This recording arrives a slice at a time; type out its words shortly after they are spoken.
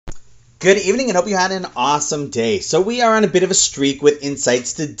Good evening and hope you had an awesome day. So we are on a bit of a streak with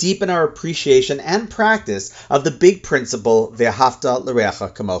insights to deepen our appreciation and practice of the big principle, Ve'ahavta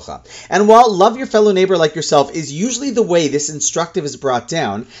l'reacha kamocha. And while love your fellow neighbor like yourself is usually the way this instructive is brought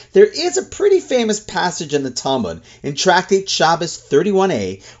down, there is a pretty famous passage in the Talmud, in Tractate Shabbos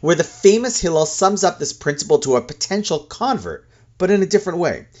 31a, where the famous Hillel sums up this principle to a potential convert, but in a different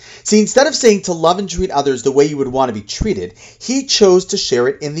way. See, instead of saying to love and treat others the way you would want to be treated, he chose to share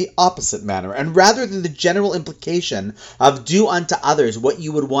it in the opposite manner. And rather than the general implication of do unto others what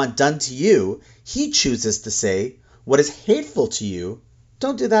you would want done to you, he chooses to say, what is hateful to you,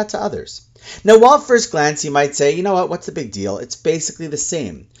 don't do that to others. Now, while at first glance you might say, you know what, what's the big deal? It's basically the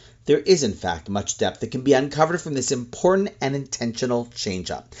same. There is, in fact, much depth that can be uncovered from this important and intentional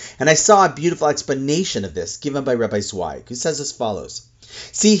change-up. And I saw a beautiful explanation of this given by Rabbi Zweig, who says as follows.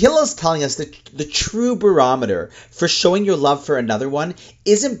 See, Hillel is telling us that the true barometer for showing your love for another one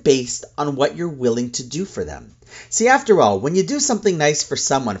isn't based on what you're willing to do for them. See, after all, when you do something nice for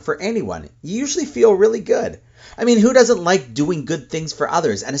someone, for anyone, you usually feel really good. I mean, who doesn't like doing good things for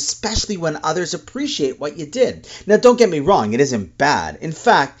others, and especially when others appreciate what you did? Now, don't get me wrong, it isn't bad. In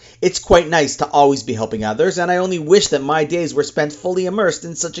fact, it's quite nice to always be helping others, and I only wish that my days were spent fully immersed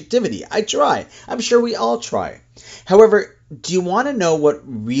in such activity. I try. I'm sure we all try. However, do you want to know what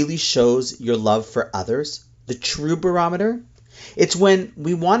really shows your love for others? The true barometer? It's when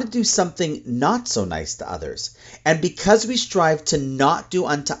we want to do something not so nice to others. And because we strive to not do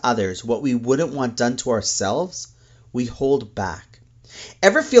unto others what we wouldn't want done to ourselves, we hold back.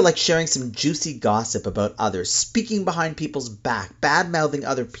 Ever feel like sharing some juicy gossip about others, speaking behind people's back, bad-mouthing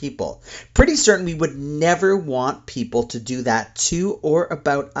other people? Pretty certain we would never want people to do that to or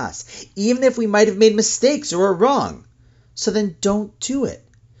about us, even if we might have made mistakes or are wrong. So then don't do it.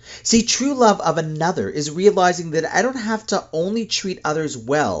 See, true love of another is realizing that I don't have to only treat others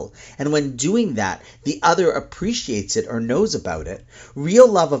well, and when doing that, the other appreciates it or knows about it. Real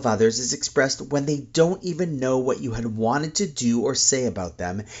love of others is expressed when they don't even know what you had wanted to do or say about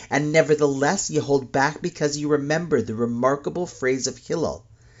them, and nevertheless you hold back because you remember the remarkable phrase of Hillel.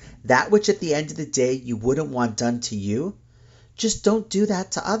 That which at the end of the day you wouldn't want done to you, just don't do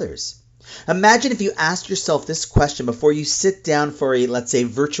that to others. Imagine if you asked yourself this question before you sit down for a, let's say,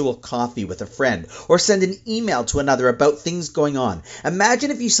 virtual coffee with a friend or send an email to another about things going on.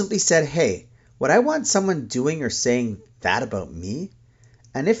 Imagine if you simply said, hey, would I want someone doing or saying that about me?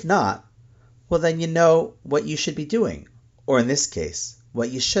 And if not, well, then you know what you should be doing, or in this case,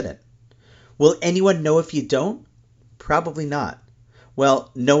 what you shouldn't. Will anyone know if you don't? Probably not. Well,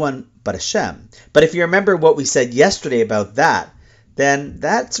 no one but Hashem. But if you remember what we said yesterday about that, then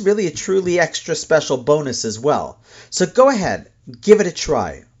that's really a truly extra special bonus as well. So go ahead, give it a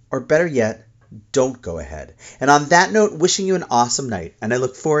try, or better yet, don't go ahead. And on that note, wishing you an awesome night, and I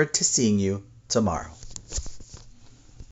look forward to seeing you tomorrow.